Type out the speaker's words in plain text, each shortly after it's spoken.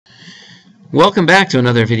Welcome back to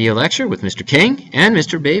another video lecture with Mr. King and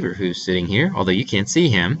Mr. Baver, who's sitting here, although you can't see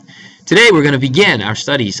him. Today we're going to begin our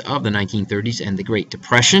studies of the 1930s and the Great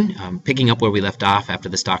Depression, picking up where we left off after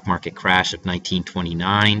the stock market crash of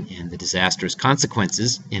 1929 and the disastrous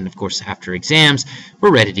consequences. And of course, after exams,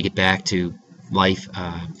 we're ready to get back to life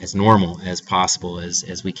as normal as possible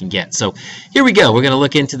as we can get. So here we go. We're going to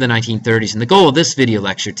look into the 1930s, and the goal of this video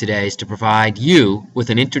lecture today is to provide you with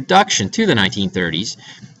an introduction to the 1930s,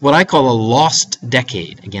 what I call a lost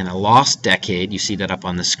decade. Again, a lost decade. You see that up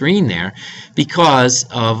on the screen there because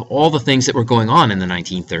of all the things that were going on in the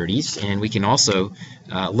 1930s. And we can also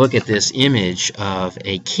look at this image of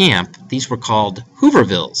a camp. These were called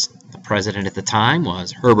Hoovervilles. The president at the time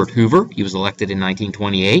was Herbert Hoover. He was elected in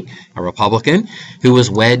 1928, a Republican, who was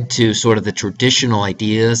wed to sort of the traditional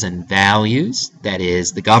ideas and values. That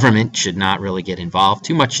is, the government should not really get involved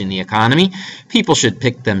too much in the economy. People should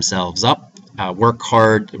pick themselves up, work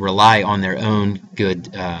hard, rely on their own good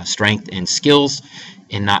strength and skills,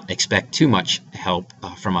 and not expect too much help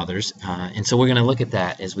from others. And so we're going to look at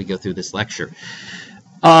that as we go through this lecture.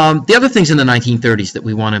 The other things in the 1930s that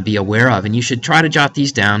we want to be aware of, and you should try to jot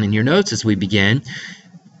these down in your notes as we begin.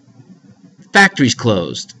 Factories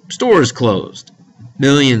closed, stores closed,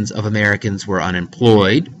 millions of Americans were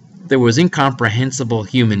unemployed, there was incomprehensible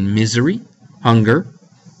human misery, hunger,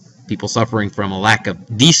 people suffering from a lack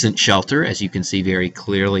of decent shelter, as you can see very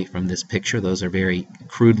clearly from this picture. Those are very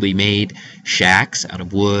crudely made shacks out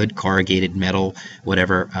of wood, corrugated metal,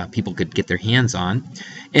 whatever people could get their hands on.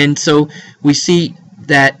 And so we see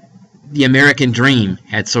that the American dream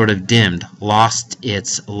had sort of dimmed, lost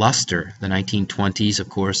its luster. The 1920s, of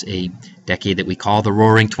course, a decade that we call the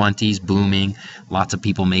Roaring Twenties, booming, lots of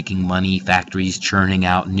people making money, factories churning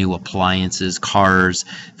out new appliances, cars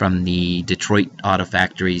from the Detroit auto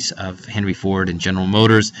factories of Henry Ford and General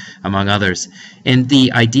Motors, among others. And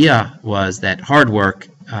the idea was that hard work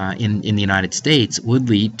in the United States would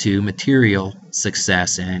lead to material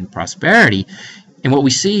success and prosperity. And what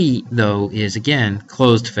we see, though, is, again,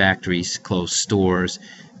 closed factories, closed stores,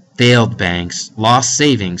 failed banks, lost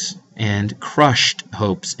savings, and crushed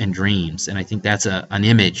hopes and dreams. And I think that's an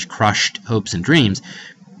image, crushed hopes and dreams,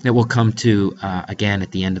 that we'll come to, again,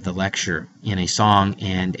 at the end of the lecture in a song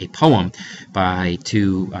and a poem by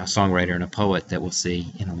two songwriter and a poet that we'll see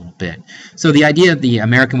in a little bit. So the idea of the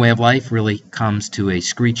American way of life really comes to a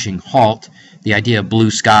screeching halt. The idea of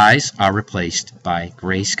blue skies are replaced by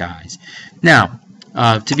gray skies. Now,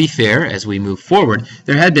 to be fair, as we move forward,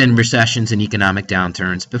 there had been recessions and economic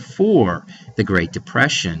downturns before the Great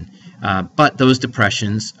Depression, but those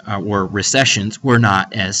depressions or recessions were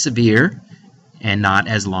not as severe and not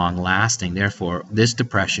as long-lasting. Therefore, this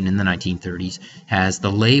depression in the 1930s has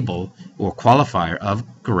the label or qualifier of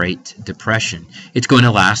Great Depression. It's going to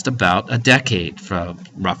last about a decade, from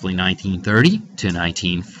roughly 1930 to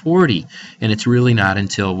 1940, and it's really not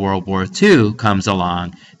until World War II comes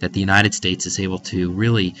along that the United States is able to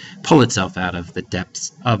really pull itself out of the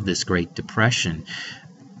depths of this Great Depression.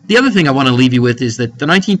 The other thing I want to leave you with is that the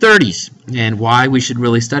 1930s, and why we should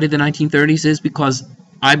really study the 1930s, is because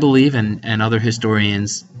I believe, and other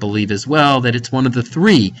historians believe as well, that it's one of the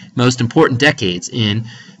three most important decades in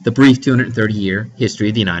the brief 230-year history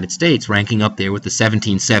of the United States, ranking up there with the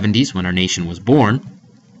 1770s, when our nation was born,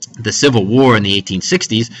 the Civil War in the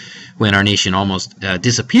 1860s, when our nation almost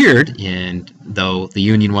disappeared, and though the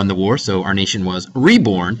Union won the war, so our nation was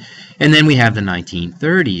reborn. And then we have the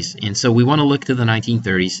 1930s. And so we want to look to the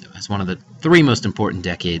 1930s as one of the three most important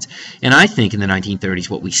decades. And I think in the 1930s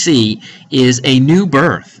what we see is a new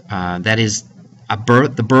birth. That is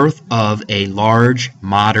the birth of a large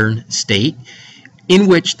modern state in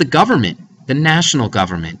which the government, the national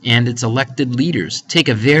government, and its elected leaders take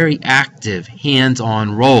a very active,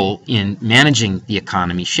 hands-on role in managing the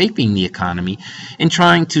economy, shaping the economy, and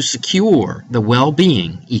trying to secure the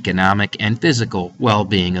well-being, economic and physical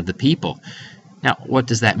well-being of the people. Now, what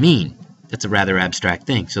does that mean? That's a rather abstract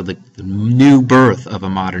thing. So the new birth of a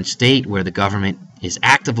modern state where the government is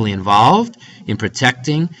actively involved in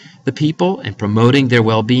protecting the people and promoting their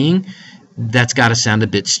well-being, that's got to sound a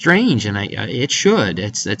bit strange, and it should.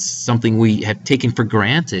 It's something we have taken for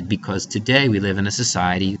granted because today we live in a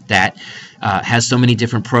society that has so many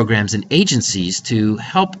different programs and agencies to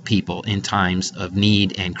help people in times of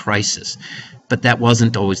need and crisis. But that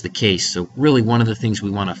wasn't always the case. So really one of the things we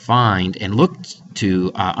want to find and look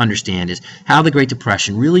to understand is how the Great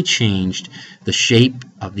Depression really changed the shape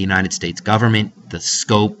of the United States government, the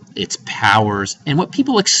scope, its powers, and what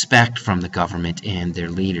people expect from the government and their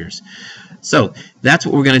leaders. So that's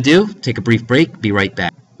what we're going to do. Take a brief break. Be right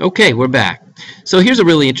back. Okay, we're back. So here's a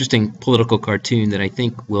really interesting political cartoon that I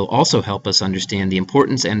think will also help us understand the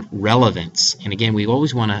importance and relevance. And again, we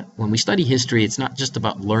always want to, when we study history, it's not just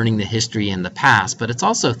about learning the history and the past, but it's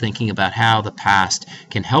also thinking about how the past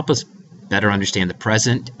can help us better understand the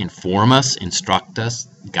present, inform us, instruct us,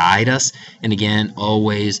 guide us, and again,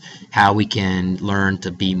 always how we can learn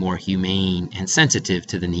to be more humane and sensitive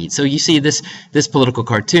to the needs. So you see this political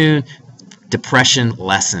cartoon, Depression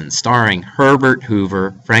Lessons, starring Herbert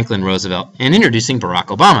Hoover, Franklin Roosevelt, and introducing Barack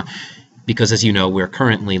Obama. Because as you know, we're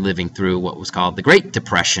currently living through what was called the Great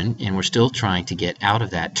Depression, and we're still trying to get out of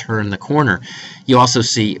that, turn the corner. You also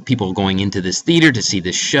see people going into this theater to see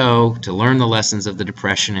this show, to learn the lessons of the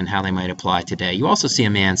Depression and how they might apply today. You also see a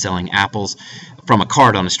man selling apples from a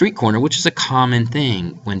cart on a street corner, which is a common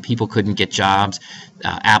thing when people couldn't get jobs.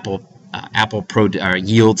 Apple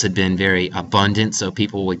yields had been very abundant, so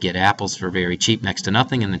people would get apples for very cheap, next to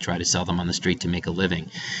nothing, and then try to sell them on the street to make a living.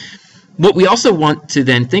 What we also want to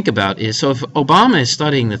then think about is, so if Obama is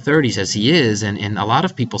studying the 30s as he is, and a lot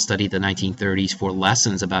of people study the 1930s for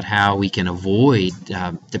lessons about how we can avoid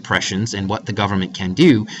depressions and what the government can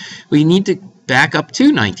do, we need to back up to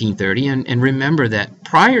 1930 and remember that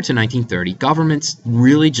prior to 1930, governments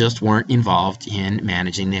really just weren't involved in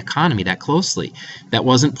managing the economy that closely. That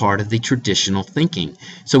wasn't part of the traditional thinking.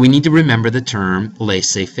 So we need to remember the term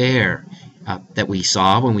laissez-faire that we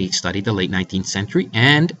saw when we studied the late 19th century,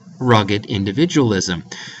 and rugged individualism.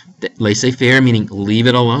 Laissez-faire meaning leave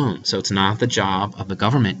it alone. So it's not the job of the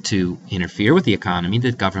government to interfere with the economy.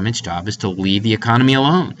 The government's job is to leave the economy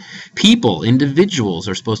alone. People, individuals,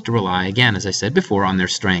 are supposed to rely, again, as I said before, on their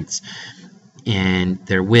strengths and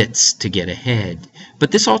their wits to get ahead.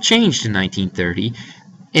 But this all changed in 1930.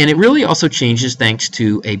 And it really also changes thanks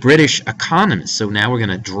to a British economist. So now we're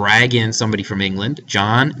going to drag in somebody from England,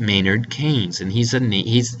 John Maynard Keynes. And he's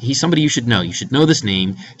somebody you should know. You should know this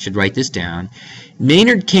name. You should write this down.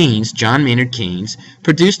 Maynard Keynes, John Maynard Keynes,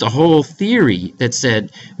 produced a whole theory that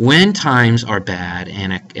said when times are bad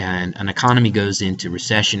and an economy goes into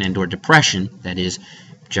recession and or depression, that is,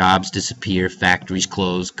 jobs disappear, factories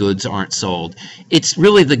close, goods aren't sold, it's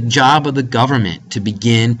really the job of the government to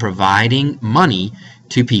begin providing money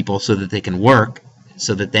to people so that they can work,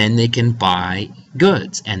 so that then they can buy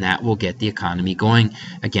goods, and that will get the economy going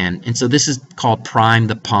again. And so this is called prime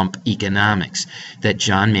the pump economics that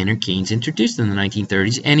John Maynard Keynes introduced in the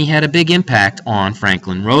 1930s, and he had a big impact on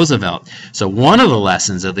Franklin Roosevelt. So one of the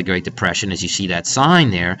lessons of the Great Depression, as you see that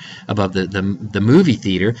sign there above the movie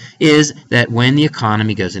theater, is that when the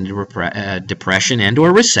economy goes into depression and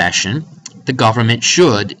or recession, the government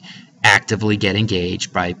should actively get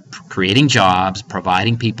engaged by creating jobs,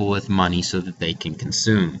 providing people with money so that they can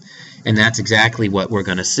consume. And that's exactly what we're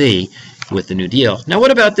going to see with the New Deal. Now, what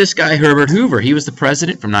about this guy, Herbert Hoover? He was the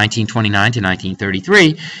president from 1929 to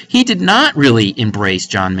 1933. He did not really embrace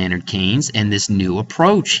John Maynard Keynes and this new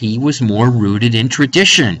approach. He was more rooted in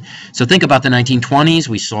tradition. So think about the 1920s.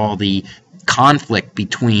 We saw the conflict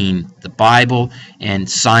between the Bible and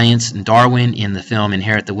science and Darwin in the film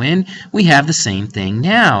Inherit the Wind. We have the same thing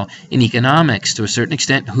now in economics. To a certain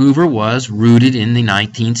extent, Hoover was rooted in the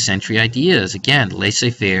 19th century ideas. Again,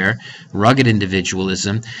 laissez-faire, rugged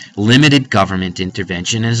individualism, limited government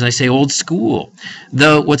intervention, as I say, old school.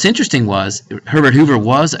 Though what's interesting was Herbert Hoover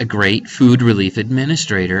was a great food relief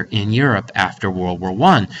administrator in Europe after World War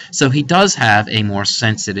I. So he does have a more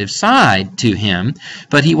sensitive side to him,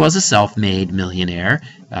 but he was a self-made millionaire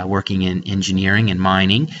working in engineering and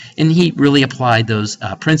mining, and he really applied those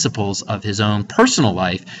principles of his own personal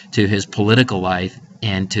life to his political life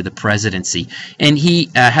and to the presidency. And he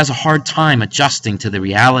has a hard time adjusting to the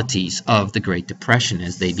realities of the Great Depression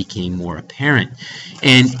as they became more apparent.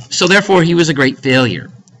 And so therefore he was a great failure.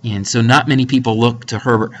 And so not many people look to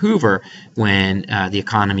Herbert Hoover when the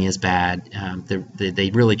economy is bad. They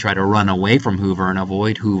really try to run away from Hoover and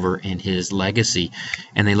avoid Hoover and his legacy.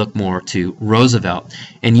 And they look more to Roosevelt.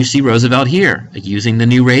 And you see Roosevelt here using the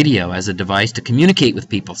new radio as a device to communicate with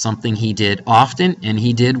people, something he did often and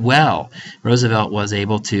he did well. Roosevelt was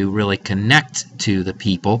able to really connect to the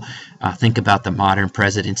people. Think about the modern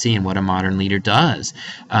presidency and what a modern leader does.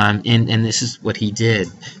 And this is what he did.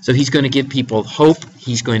 So he's going to give people hope.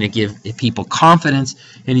 He's going to give people confidence,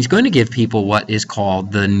 and he's going to give people what is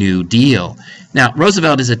called the New Deal. Now,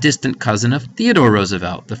 Roosevelt is a distant cousin of Theodore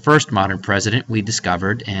Roosevelt, the first modern president we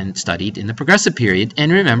discovered and studied in the Progressive period.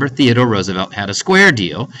 And remember, Theodore Roosevelt had a square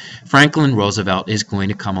deal. Franklin Roosevelt is going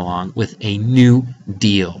to come along with a New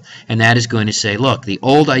Deal, and that is going to say, look, the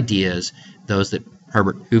old ideas, those that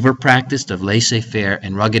Herbert Hoover practiced of laissez-faire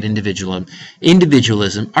and rugged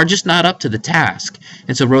individualism are just not up to the task.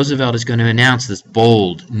 And so Roosevelt is going to announce this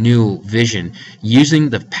bold new vision using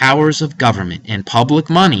the powers of government and public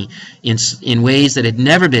money in ways that had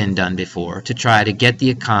never been done before to try to get the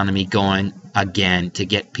economy going again, to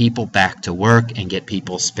get people back to work and get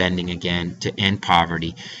people spending again, to end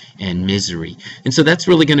poverty and misery. And so that's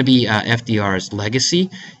really going to be FDR's legacy.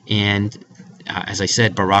 And as I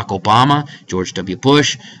said, Barack Obama, George W.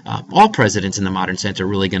 Bush, all presidents in the modern sense are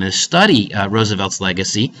really going to study Roosevelt's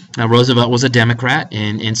legacy. Roosevelt was a Democrat,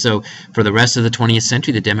 and so for the rest of the 20th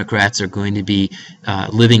century, the Democrats are going to be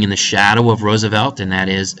living in the shadow of Roosevelt, and that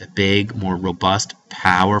is a big, more robust,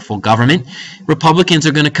 powerful government. Republicans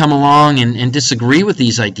are going to come along and disagree with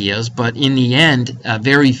these ideas, but in the end,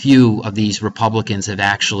 very few of these Republicans have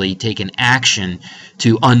actually taken action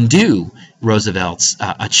to undo Roosevelt's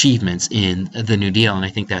achievements in the New Deal, and I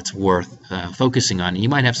think that's worth focusing on. You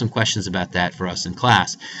might have some questions about that for us in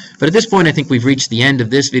class. But at this point, I think we've reached the end of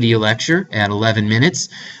this video lecture at 11 minutes.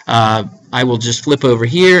 I will just flip over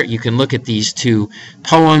here. You can look at these two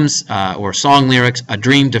poems or song lyrics, A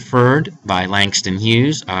Dream Deferred by Langston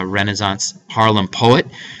Hughes, a Renaissance Harlem poet.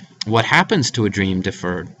 What happens to a dream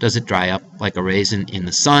deferred? Does it dry up like a raisin in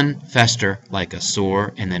the sun, fester like a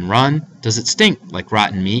sore, and then run? Does it stink like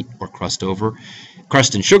rotten meat, or crust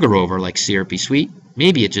and sugar over like syrupy sweet?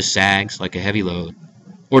 Maybe it just sags like a heavy load.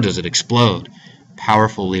 Or does it explode?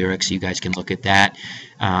 Powerful lyrics. You guys can look at that.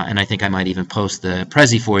 And I think I might even post the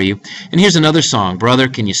Prezi for you. And here's another song, Brother,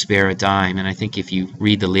 Can You Spare a Dime? And I think if you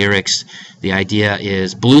read the lyrics, the idea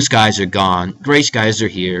is blue skies are gone, gray skies are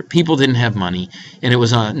here, people didn't have money, and it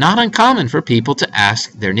was not uncommon for people to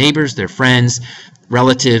ask their neighbors, their friends,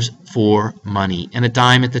 relatives for money. And a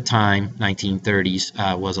dime at the time,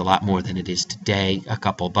 1930s, was a lot more than it is today, a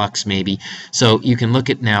couple bucks maybe. So you can look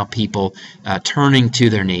at now people turning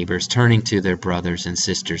to their neighbors, turning to their brothers and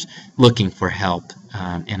sisters, looking for help.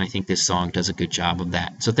 And I think this song does a good job of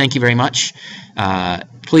that. So thank you very much.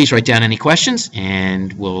 Please write down any questions,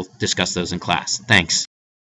 and we'll discuss those in class. Thanks.